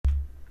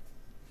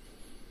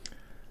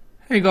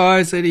Hey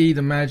guys, Eddie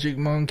the Magic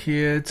Monk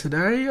here.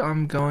 Today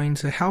I'm going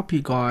to help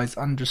you guys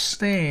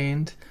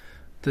understand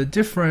the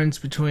difference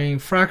between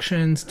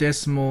fractions,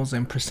 decimals,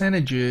 and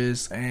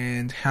percentages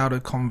and how to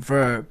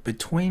convert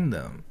between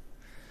them.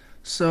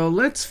 So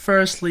let's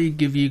firstly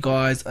give you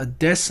guys a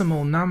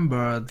decimal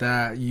number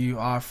that you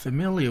are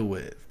familiar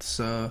with.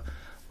 So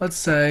let's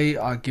say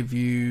I give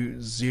you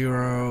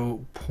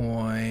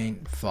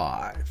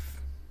 0.5.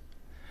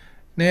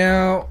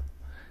 Now,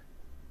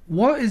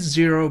 what is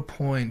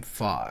 0.5?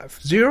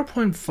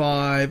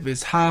 0.5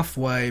 is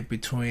halfway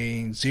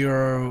between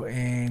 0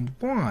 and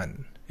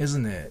 1,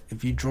 isn't it?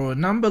 If you draw a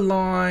number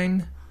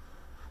line,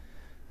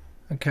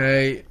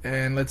 okay,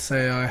 and let's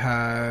say I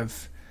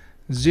have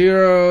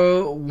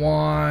 0,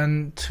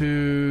 1,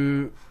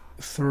 2,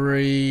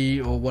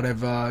 3, or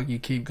whatever, you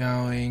keep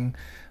going,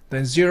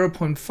 then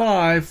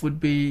 0.5 would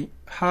be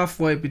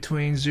halfway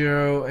between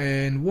 0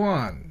 and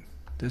 1.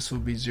 This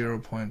would be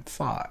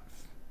 0.5.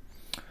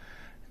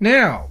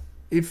 Now,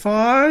 if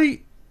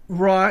I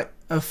write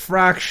a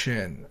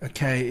fraction,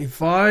 okay,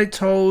 if I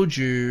told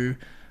you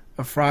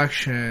a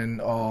fraction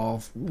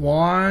of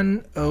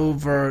 1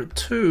 over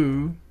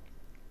 2,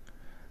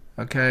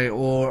 okay,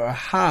 or a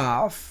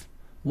half,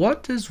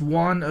 what does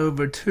 1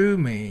 over 2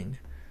 mean?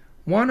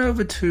 1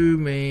 over 2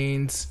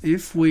 means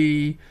if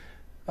we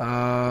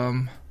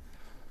have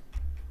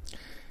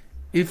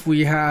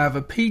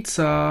a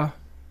pizza,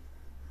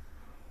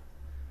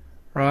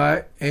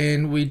 right,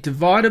 and we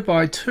divide it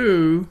by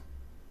 2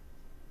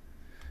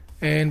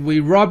 and we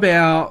rub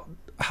out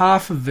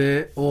half of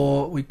it,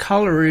 or we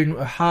color in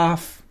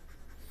half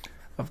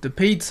of the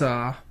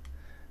pizza,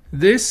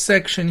 this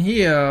section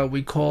here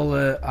we call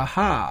it a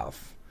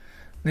half.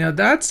 Now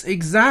that's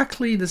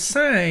exactly the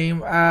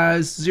same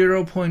as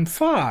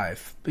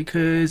 0.5,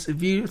 because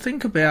if you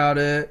think about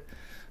it,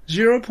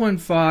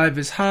 0.5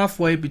 is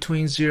halfway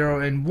between 0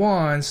 and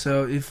 1.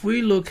 So if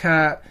we look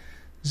at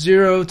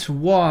 0 to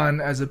 1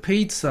 as a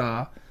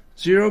pizza,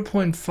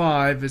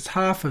 0.5 is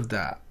half of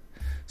that.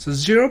 So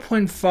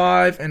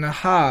 0.5 and a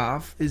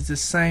half is the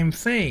same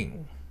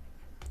thing.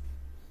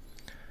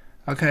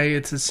 Okay,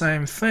 it's the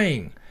same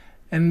thing.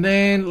 And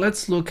then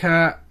let's look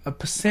at a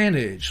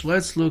percentage.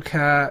 Let's look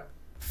at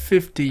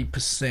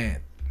 50%.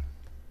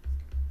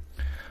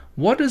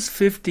 What does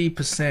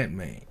 50%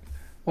 mean?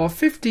 Well,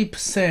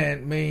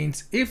 50%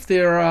 means if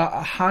there are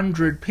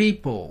 100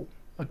 people,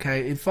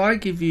 okay, if I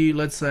give you,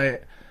 let's say,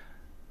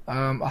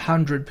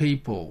 100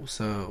 people,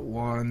 so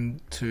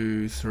 1,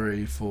 2,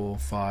 3, 4,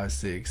 5,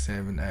 6,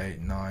 7, 8,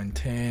 9,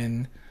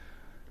 10,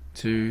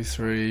 2,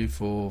 3,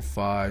 4,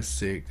 5,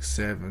 6,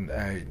 7,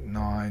 8,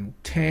 9,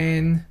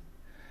 10,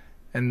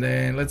 and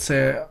then let's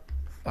say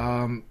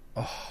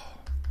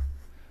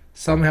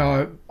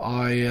somehow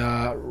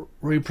I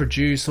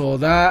reproduce all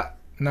that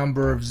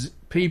number of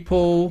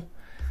people,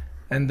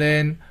 and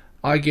then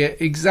I get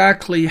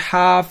exactly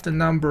half the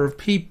number of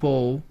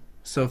people.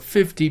 So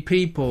 50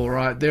 people,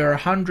 right? There are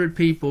 100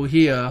 people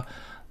here.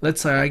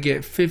 Let's say I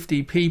get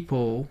 50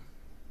 people.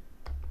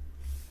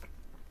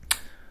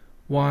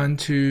 1,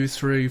 2,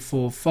 3,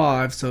 4,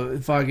 5. So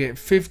if I get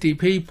 50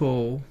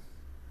 people,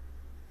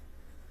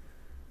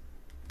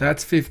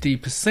 that's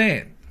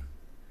 50%.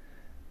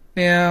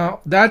 Now,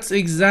 that's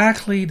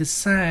exactly the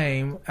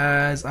same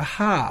as a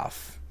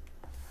half,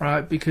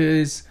 right?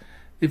 Because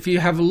if you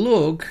have a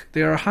look,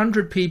 there are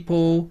 100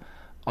 people.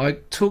 I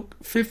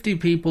took 50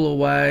 people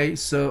away,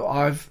 so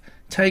I've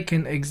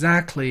taken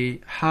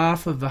exactly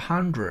half of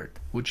 100,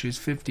 which is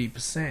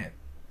 50%.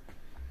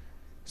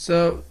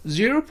 So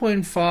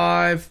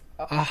 0.5,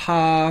 a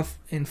half,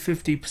 and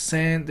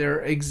 50%,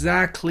 they're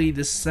exactly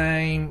the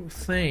same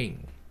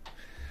thing.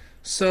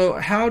 So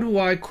how do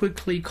I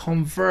quickly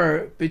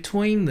convert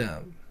between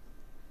them?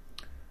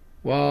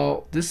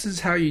 Well, this is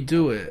how you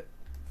do it.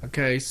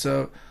 Okay,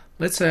 so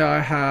let's say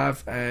I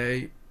have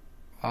a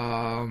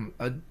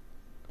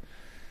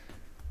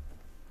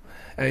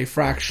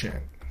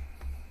fraction.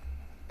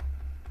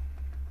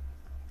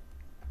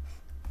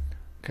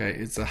 Okay,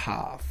 it's a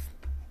half.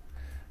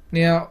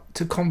 Now,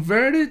 to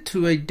convert it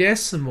to a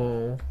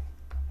decimal,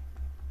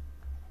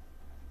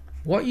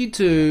 what you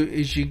do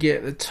is you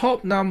get the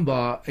top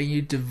number and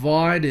you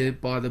divide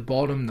it by the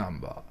bottom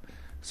number.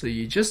 So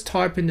you just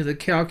type into the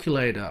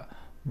calculator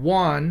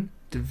 1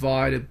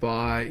 divided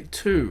by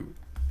 2.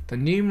 The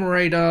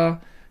numerator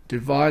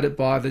divided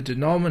by the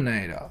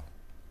denominator.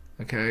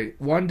 Okay,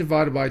 1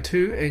 divided by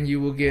 2, and you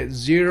will get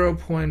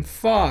 0.5.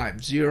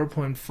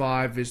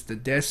 0.5 is the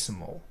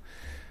decimal.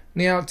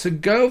 Now, to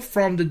go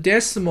from the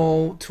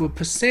decimal to a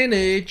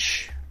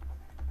percentage,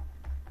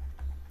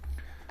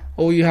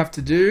 all you have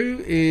to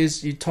do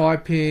is you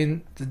type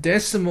in the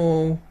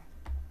decimal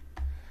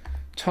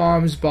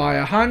times by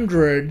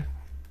 100,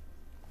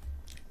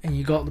 and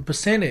you got the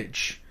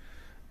percentage.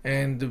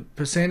 And the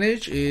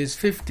percentage is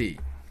 50.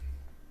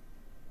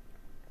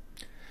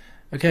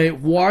 Okay,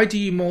 why do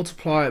you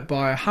multiply it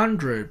by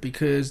 100?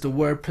 Because the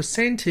word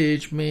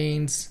percentage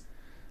means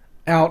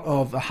out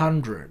of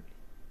 100.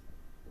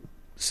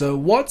 So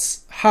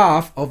what's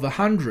half of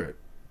 100?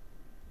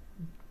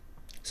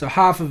 So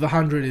half of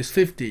 100 is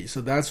 50. So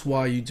that's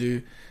why you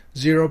do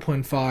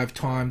 0.5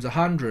 times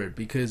 100,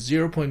 because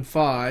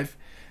 0.5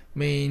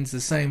 means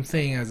the same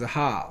thing as a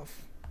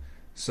half.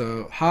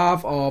 So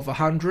half of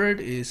 100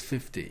 is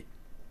 50.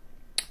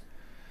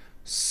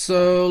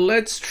 So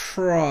let's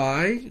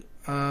try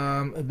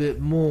a bit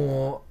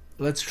more.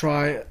 Let's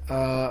try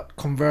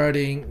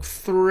converting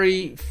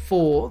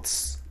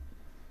 3/4,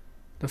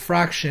 the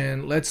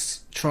fraction.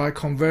 Let's try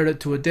convert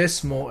it to a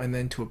decimal and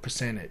then to a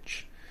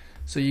percentage.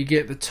 So you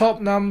get the top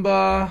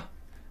number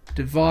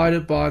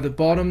divided by the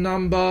bottom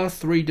number,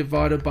 3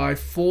 divided by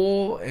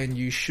 4, and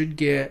you should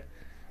get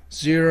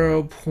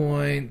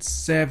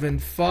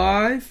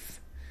 0.75.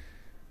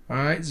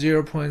 Alright,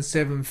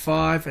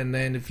 0.75, and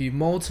then if you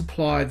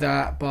multiply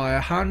that by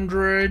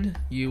 100,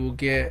 you will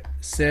get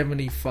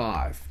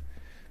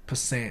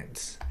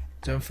 75%.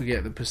 Don't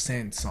forget the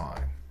percent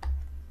sign.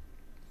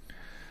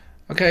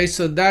 Okay,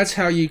 so that's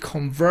how you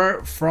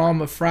convert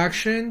from a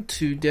fraction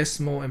to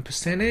decimal and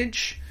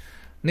percentage.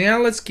 Now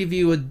let's give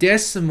you a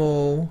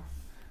decimal.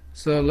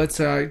 So let's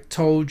say I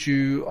told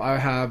you I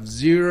have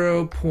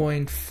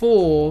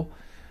 0.4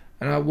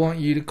 and I want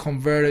you to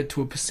convert it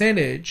to a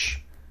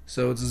percentage.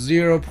 So it's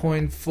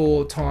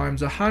 0.4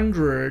 times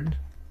 100,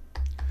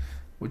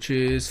 which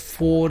is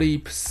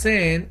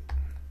 40%.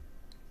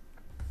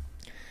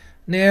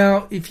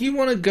 Now, if you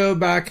want to go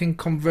back and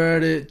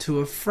convert it to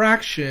a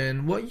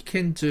fraction, what you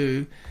can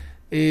do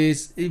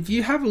is, if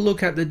you have a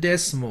look at the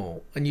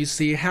decimal and you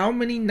see how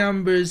many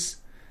numbers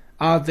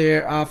are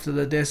there after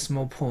the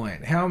decimal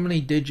point, how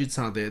many digits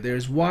are there?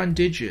 There's 1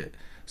 digit.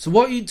 So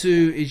what you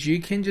do is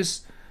you can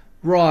just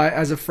write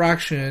as a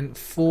fraction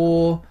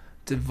 4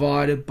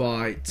 divided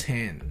by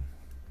 10.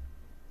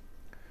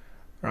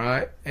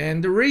 Right?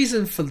 And the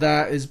reason for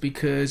that is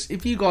because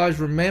if you guys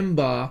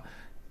remember,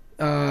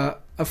 a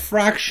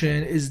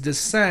fraction is the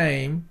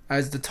same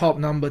as the top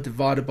number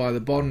divided by the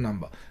bottom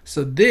number.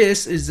 So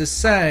this is the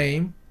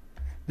same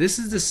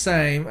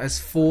as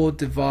 4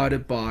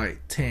 divided by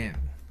 10.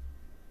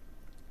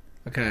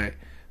 Okay,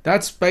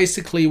 that's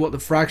basically what the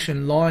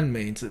fraction line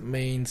means. It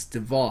means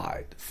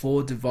divide.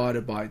 4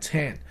 divided by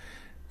 10.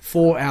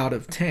 4 out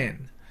of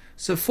 10.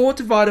 So 4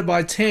 divided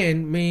by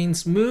 10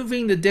 means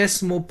moving the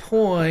decimal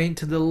point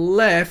to the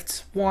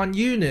left 1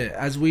 unit,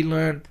 as we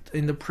learned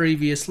in the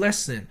previous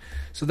lesson.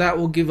 So that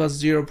will give us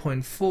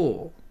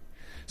 0.4.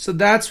 So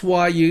that's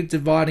why you're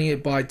dividing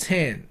it by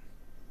 10.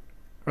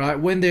 Right?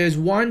 When there's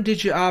 1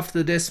 digit after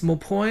the decimal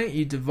point,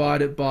 you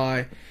divide it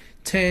by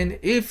 10.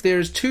 If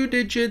there's 2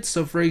 digits,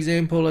 so for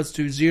example, let's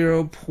do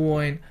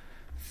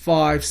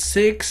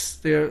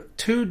 0.56. There are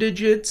 2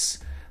 digits.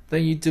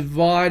 Then you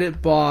divide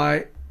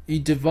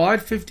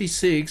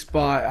 56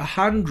 by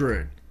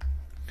 100.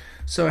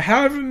 So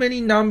however many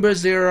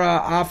numbers there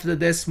are after the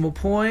decimal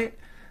point,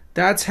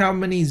 that's how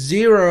many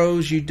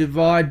zeros you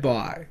divide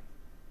by.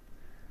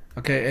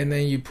 Okay, and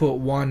then you put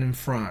 1 in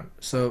front.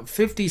 So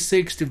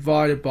 56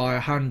 divided by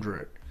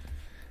 100.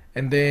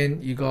 And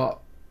then you got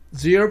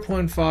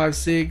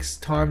 0.56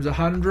 times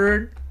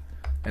 100,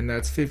 and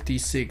that's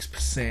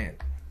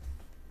 56%.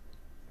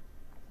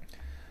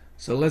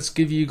 So let's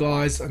give you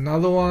guys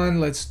another one.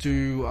 Let's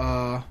do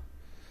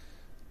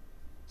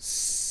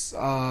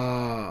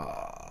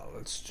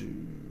let's do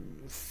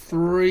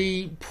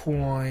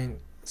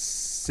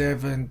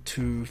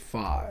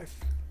 3.725.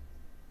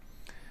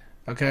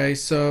 Okay,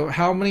 so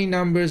how many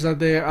numbers are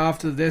there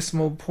after the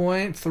decimal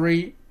point?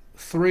 Three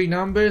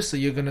numbers. So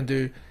you're gonna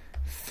do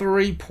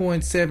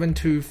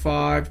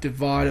 3.725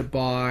 divided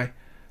by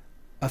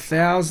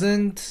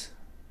 1,000.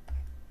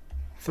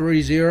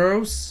 3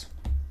 zeros.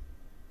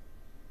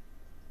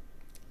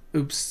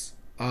 Oops.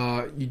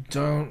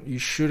 You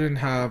shouldn't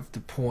have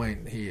the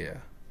point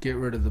here. Get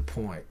rid of the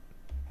point.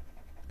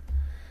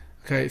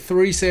 Okay,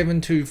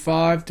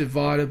 3.725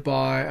 divided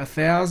by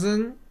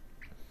 1,000,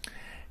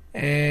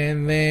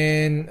 and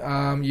then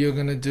you're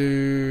gonna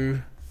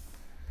do,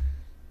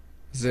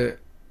 is it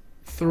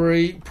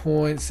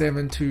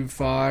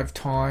 3.725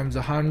 times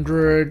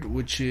 100,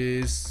 which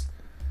is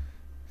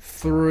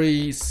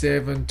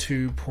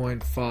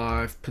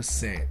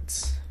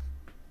 372.5%.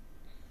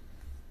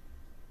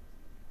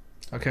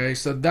 Okay,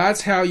 so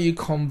that's how you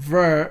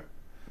convert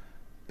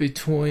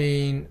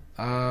between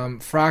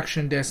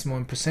fraction, decimal,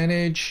 and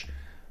percentage.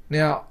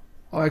 Now,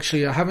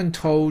 actually, I haven't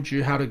told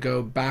you how to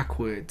go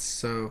backwards.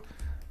 So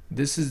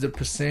this is the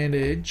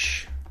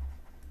percentage.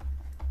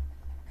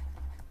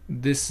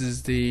 This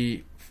is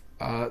the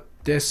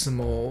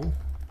decimal.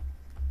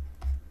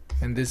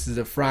 And this is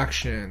a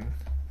fraction.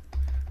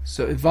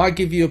 So if I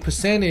give you a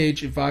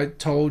percentage, if I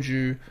told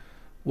you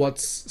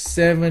what's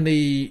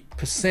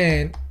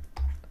 70%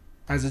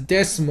 as a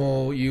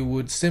decimal, you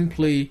would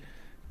simply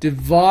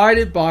divide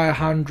it by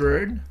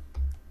 100,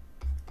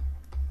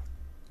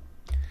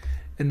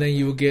 and then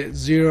you will get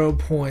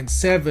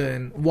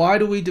 0.7. Why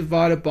do we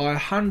divide it by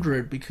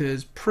 100?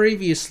 Because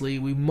previously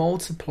we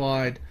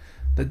multiplied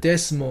the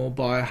decimal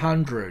by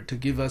 100 to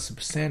give us a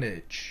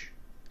percentage.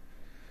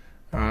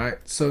 Alright,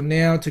 so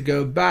now to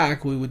go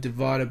back, we would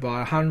divide it by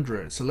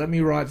 100. So let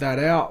me write that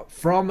out.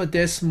 From a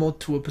decimal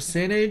to a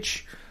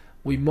percentage,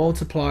 we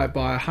multiply it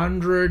by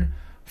 100.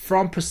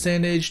 From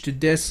percentage to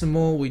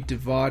decimal, we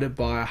divide it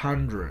by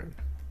 100.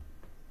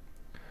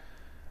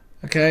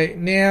 Okay,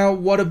 now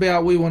what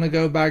about we want to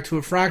go back to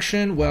a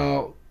fraction?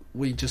 Well,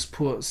 we just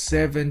put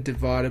 7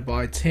 divided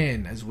by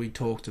 10 as we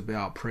talked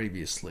about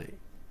previously.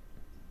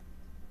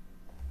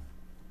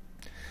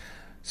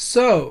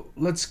 So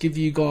let's give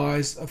you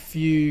guys a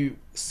few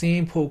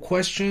sample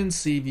questions,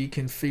 see if you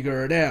can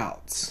figure it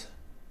out.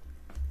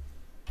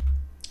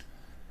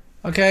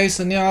 Okay,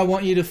 so now I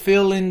want you to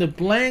fill in the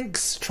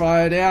blanks,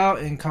 try it out,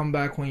 and come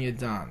back when you're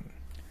done.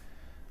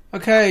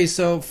 Okay,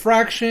 so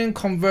fraction,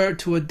 convert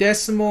to a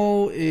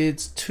decimal,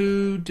 it's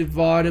 2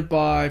 divided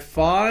by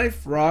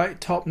 5, right?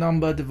 Top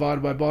number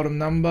divided by bottom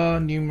number,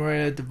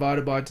 numerator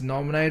divided by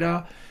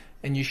denominator,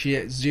 and you should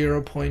get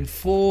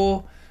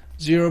 0.4.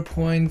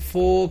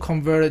 0.4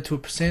 converted to a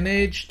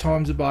percentage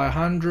times it by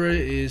 100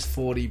 is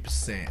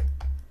 40%.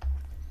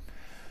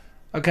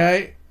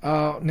 Okay,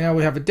 now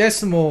we have a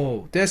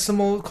decimal.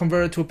 Decimal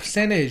converted to a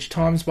percentage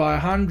times by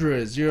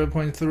 100.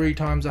 0.3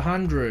 times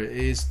 100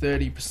 is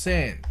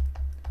 30%.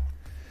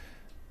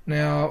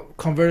 Now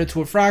converted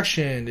to a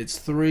fraction, it's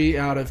 3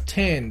 out of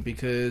 10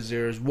 because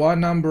there's one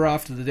number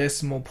after the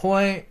decimal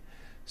point.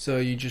 So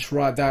you just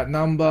write that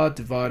number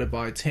divided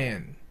by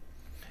 10.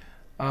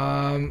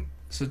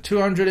 So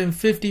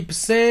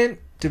 250%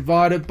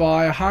 divided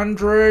by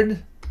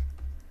 100,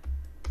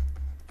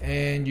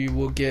 and you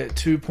will get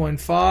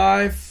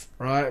 2.5,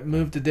 right?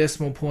 Move the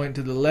decimal point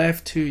to the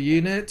left 2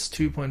 units,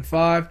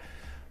 2.5.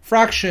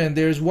 Fraction,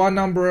 there's one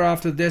number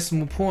after the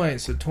decimal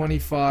point, so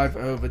 25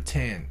 over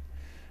 10.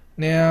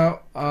 Now,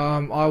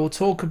 I will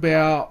talk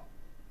about,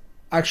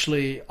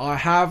 actually, I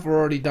have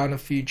already done a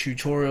few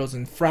tutorials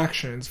in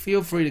fractions.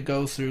 Feel free to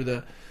go through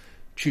the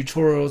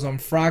tutorials on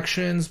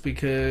fractions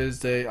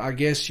because I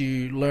guess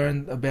you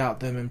learned about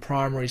them in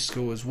primary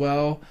school as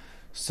well.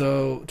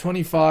 So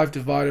 25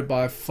 divided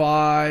by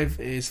 5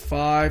 is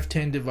 5,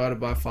 10 divided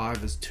by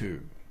 5 is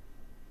 2.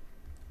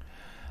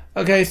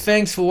 Okay,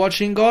 thanks for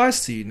watching guys,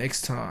 see you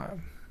next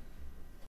time.